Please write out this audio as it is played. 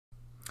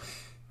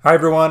Hi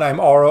everyone,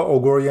 I'm Ara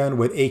Ogorian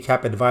with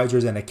ACap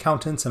Advisors and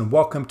Accountants, and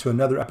welcome to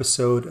another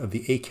episode of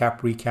the ACap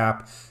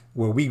Recap,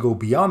 where we go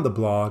beyond the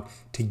blog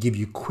to give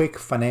you quick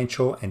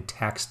financial and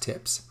tax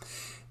tips.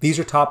 These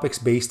are topics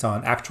based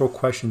on actual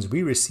questions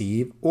we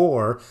receive,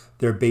 or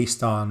they're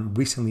based on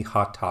recently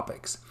hot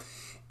topics.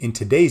 In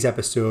today's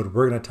episode,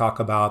 we're going to talk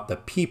about the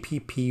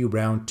PPP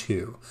Round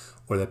 2,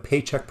 or the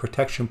Paycheck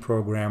Protection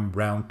Program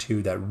Round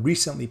 2 that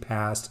recently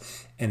passed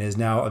and is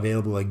now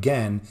available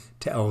again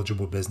to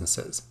eligible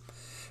businesses.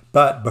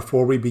 But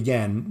before we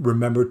begin,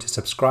 remember to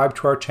subscribe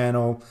to our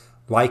channel,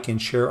 like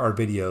and share our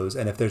videos,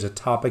 and if there's a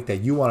topic that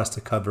you want us to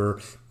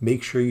cover,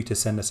 make sure you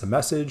send us a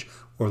message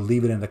or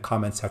leave it in the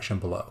comment section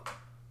below.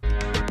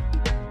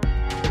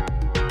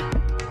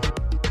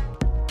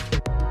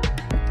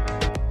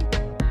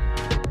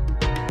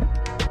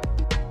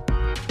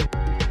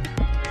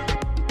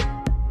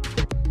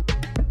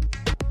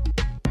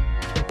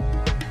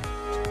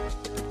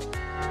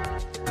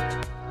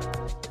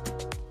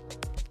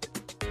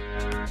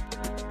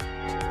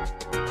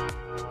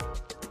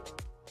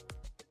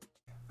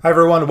 Hi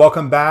everyone,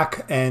 welcome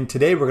back, and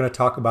today we're going to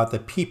talk about the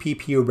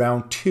PPP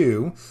Round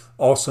 2,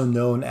 also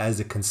known as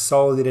the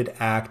Consolidated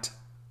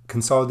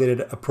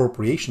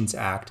Appropriations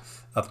Act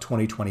of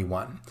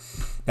 2021.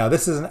 Now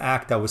this is an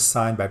act that was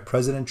signed by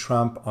President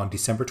Trump on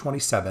December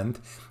 27th,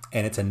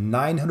 and it's a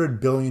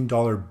 $900 billion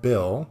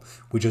bill,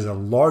 which is the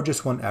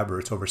largest one ever.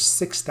 It's over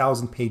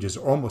 6,000 pages,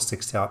 or almost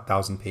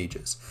 6,000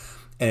 pages,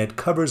 and it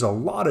covers a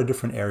lot of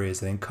different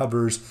areas. It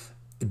covers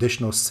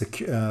additional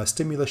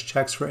stimulus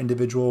checks for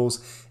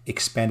individuals,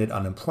 expanded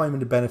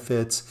unemployment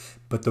benefits,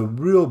 but the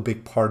real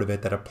big part of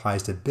it that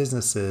applies to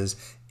businesses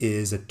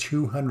is a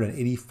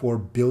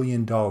 $284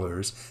 billion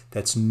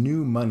that's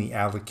new money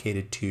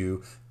allocated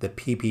to the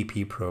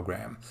PPP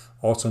program,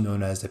 also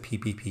known as the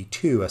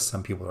PPP2, as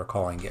some people are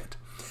calling it.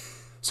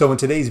 So in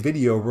today's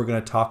video, we're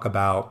going to talk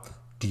about,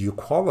 do you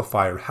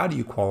qualify, or how do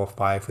you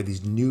qualify for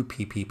these new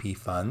PPP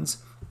funds?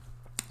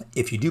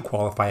 If you do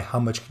qualify, how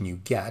much can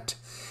you get?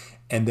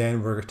 And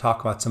then we're going to talk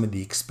about some of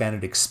the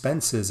expanded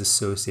expenses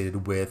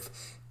associated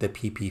with the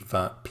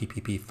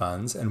PPP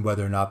funds and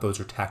whether or not those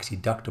are tax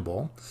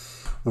deductible.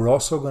 We're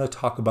also going to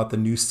talk about the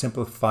new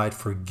simplified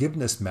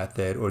forgiveness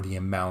method, or the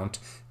amount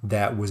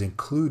that was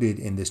included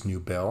in this new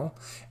bill.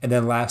 And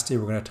then lastly,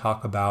 we're going to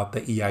talk about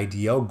the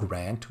EIDL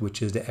grant,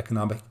 which is the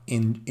Economic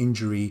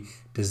Injury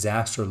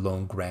Disaster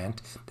Loan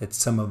Grant that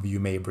some of you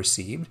may have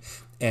received,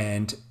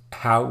 and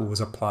how it was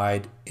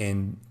applied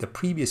in the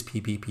previous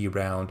PPP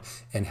round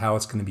and how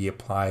it's going to be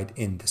applied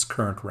in this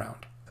current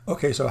round.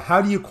 Okay, so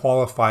how do you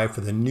qualify for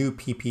the new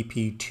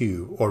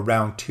PPP2, or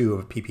round 2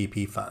 of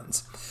PPP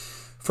funds?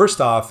 First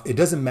off, it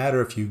doesn't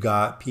matter if you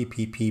got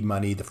PPP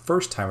money the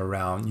first time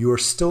around, you are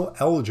still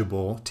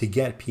eligible to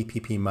get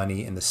PPP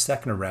money in the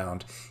second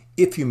round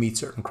if you meet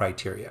certain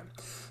criteria.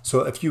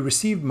 So if you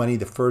received money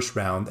the first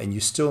round and you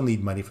still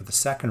need money for the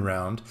second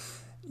round,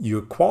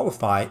 you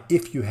qualify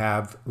if you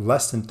have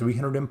less than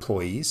 300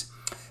 employees,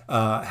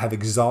 have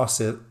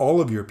exhausted all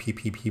of your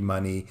PPP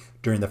money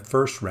during the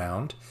first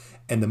round,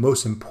 and the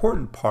most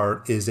important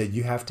part is that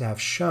you have to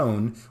have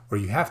shown, or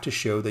you have to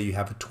show that you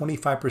have a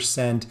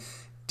 25%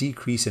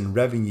 decrease in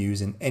revenues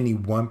in any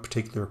one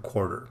particular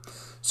quarter.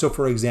 So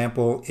for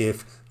example,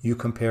 if you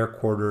compare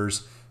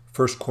quarters,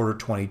 first quarter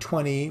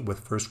 2020 with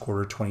first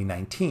quarter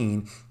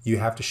 2019, you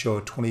have to show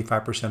a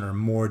 25% or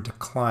more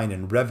decline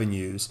in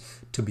revenues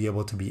to be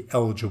able to be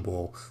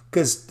eligible,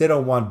 because they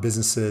don't want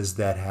businesses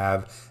that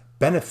have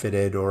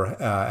benefited or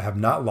have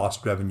not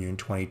lost revenue in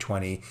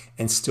 2020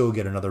 and still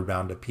get another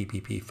round of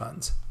PPP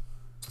funds.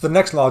 So the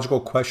next logical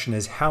question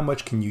is, how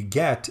much can you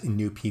get in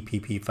new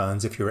PPP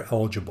funds if you're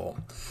eligible?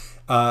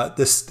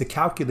 The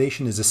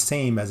calculation is the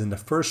same as in the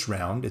first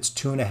round. It's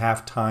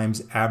 2.5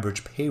 times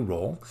average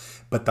payroll,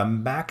 but the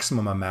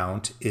maximum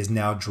amount is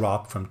now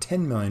dropped from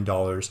 $10 million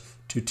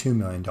to $2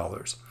 million.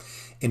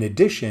 In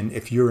addition,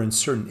 if you're in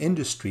certain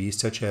industries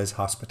such as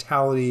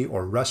hospitality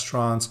or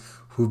restaurants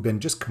who've been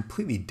just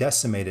completely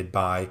decimated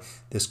by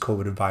this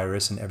COVID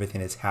virus and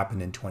everything that's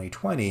happened in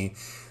 2020,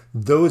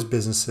 those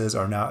businesses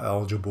are now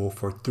eligible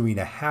for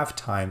 3.5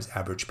 times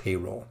average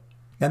payroll.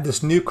 Now,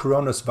 this new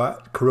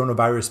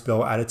coronavirus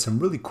bill added some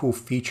really cool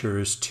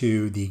features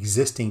to the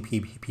existing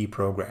PPP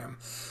program.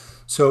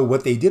 So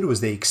what they did was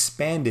they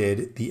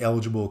expanded the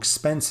eligible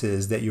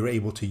expenses that you're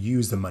able to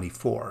use the money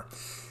for.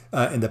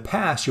 In the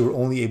past, you were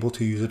only able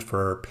to use it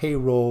for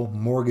payroll,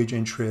 mortgage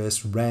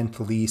interest, rent,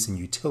 lease, and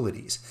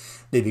utilities.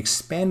 They've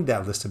expanded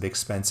that list of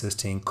expenses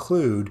to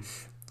include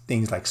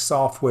things like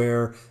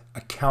software,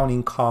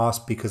 accounting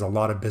costs, because a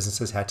lot of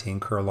businesses had to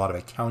incur a lot of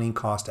accounting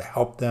costs to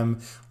help them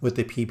with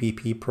the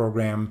PPP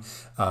program,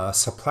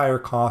 supplier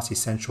costs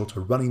essential to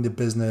running the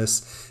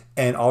business,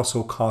 and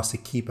also costs to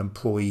keep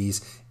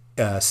employees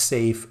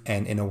safe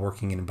and in a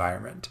working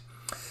environment.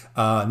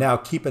 Now,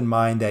 keep in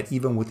mind that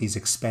even with these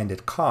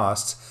expanded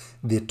costs,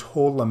 the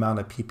total amount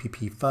of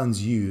PPP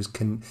funds used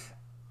can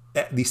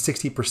at least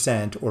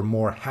 60% or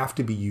more have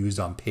to be used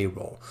on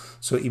payroll.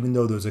 So even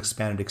though those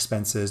expanded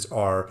expenses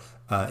are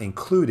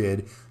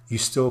included, you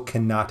still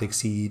cannot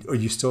exceed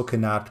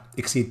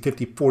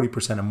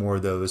 40% or more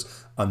of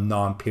those on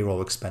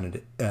non-payroll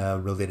expended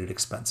related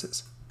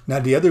expenses. Now,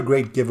 the other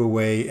great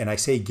giveaway, and I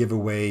say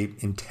giveaway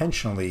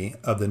intentionally,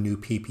 of the new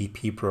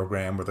PPP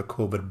program or the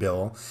COVID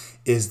bill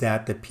is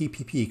that the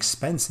PPP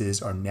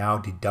expenses are now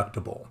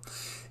deductible.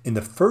 In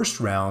the first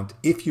round,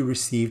 if you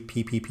received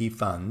PPP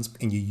funds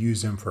and you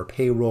use them for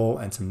payroll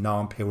and some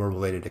non-payroll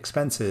related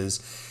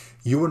expenses,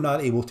 you were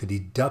not able to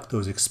deduct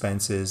those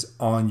expenses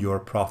on your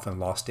profit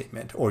and loss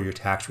statement or your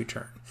tax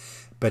return.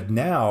 But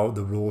now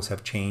the rules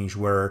have changed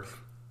where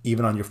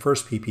even on your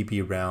first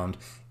PPP round,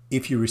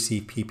 if you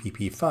receive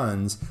PPP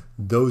funds,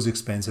 those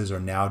expenses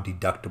are now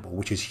deductible,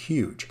 which is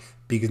huge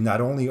because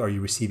not only are you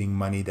receiving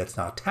money that's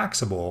not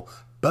taxable,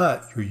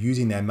 but you're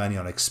using that money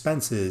on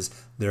expenses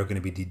that are going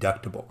to be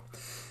deductible.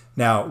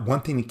 Now,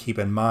 one thing to keep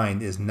in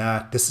mind is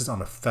this is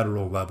on a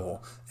federal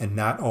level, and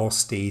not all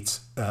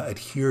states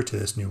adhere to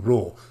this new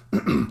rule.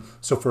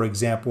 So, for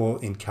example,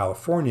 in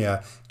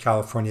California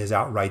has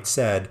outright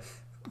said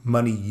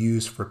money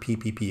used for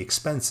PPP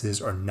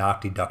expenses are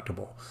not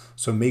deductible.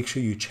 So make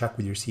sure you check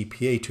with your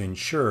CPA to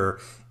ensure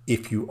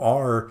if you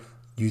are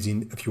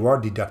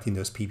deducting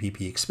those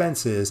PPP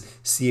expenses,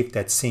 see if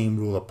that same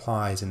rule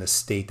applies in the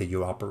state that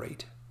you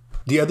operate.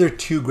 The other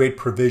two great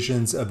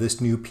provisions of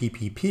this new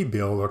PPP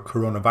bill or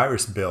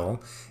coronavirus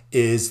bill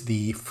is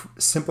the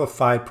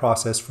simplified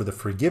process for the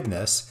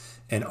forgiveness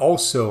and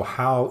also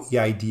how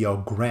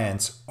EIDL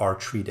grants are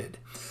treated.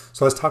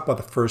 So let's talk about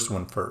the first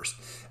one first.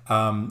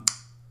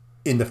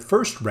 In the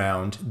first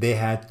round, they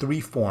had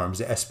 3 forms.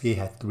 The SBA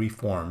had 3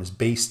 forms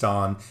based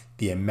on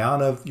the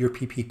amount of your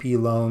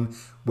PPP loan,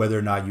 whether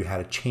or not you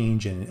had a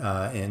change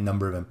in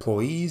number of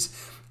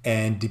employees,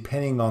 and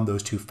depending on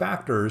those 2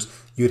 factors,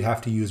 you'd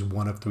have to use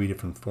one of 3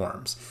 different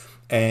forms.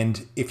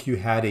 And if you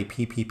had a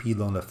PPP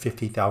loan of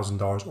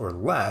 $50,000 or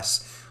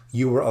less,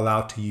 you were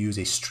allowed to use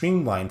a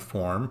streamlined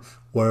form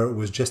where it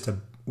was just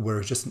an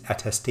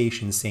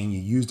attestation saying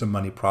you used the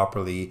money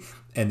properly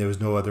and there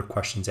was no other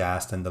questions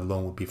asked and the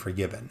loan would be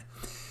forgiven.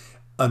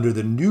 Under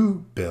the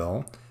new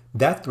bill,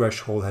 that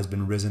threshold has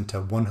been risen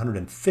to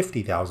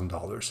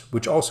 $150,000,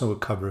 which also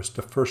covers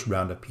the first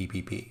round of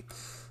PPP.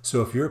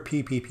 So if your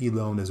PPP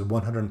loan is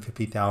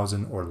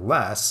 $150,000 or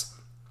less,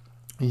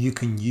 you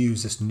can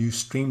use this new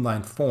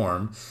streamlined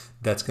form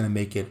that's going to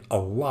make it a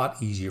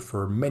lot easier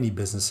for many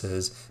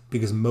businesses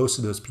because most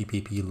of those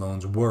PPP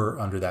loans were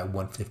under that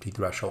 150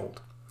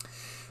 threshold.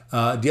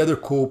 The other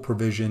cool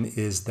provision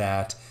is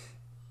that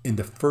in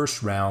the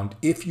first round,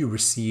 if you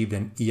received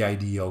an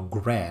EIDL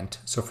grant,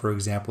 so for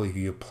example, if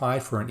you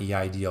applied for an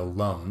EIDL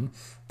loan,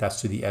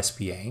 that's to the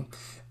SBA,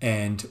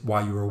 and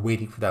while you were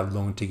waiting for that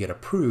loan to get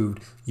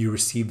approved, you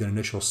received an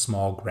initial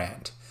small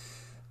grant.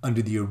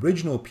 Under the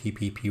original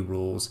PPP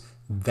rules,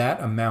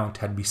 that amount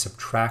had to be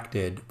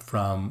subtracted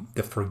from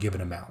the forgiven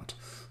amount.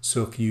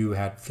 So if you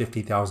had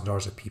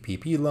 $50,000 of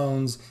PPP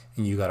loans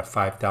and you got a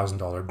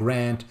 $5,000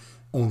 grant,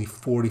 only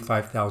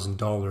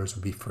 $45,000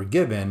 would be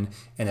forgiven,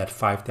 and that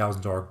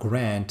 $5,000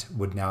 grant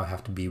would now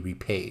have to be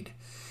repaid.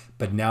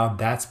 But now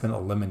that's been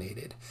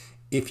eliminated.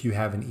 If you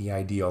have an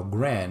EIDL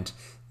grant,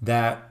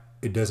 that,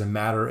 it doesn't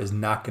matter, is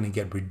not going to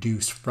get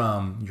reduced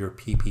from your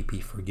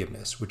PPP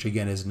forgiveness, which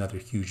again is another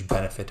huge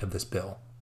benefit of this bill.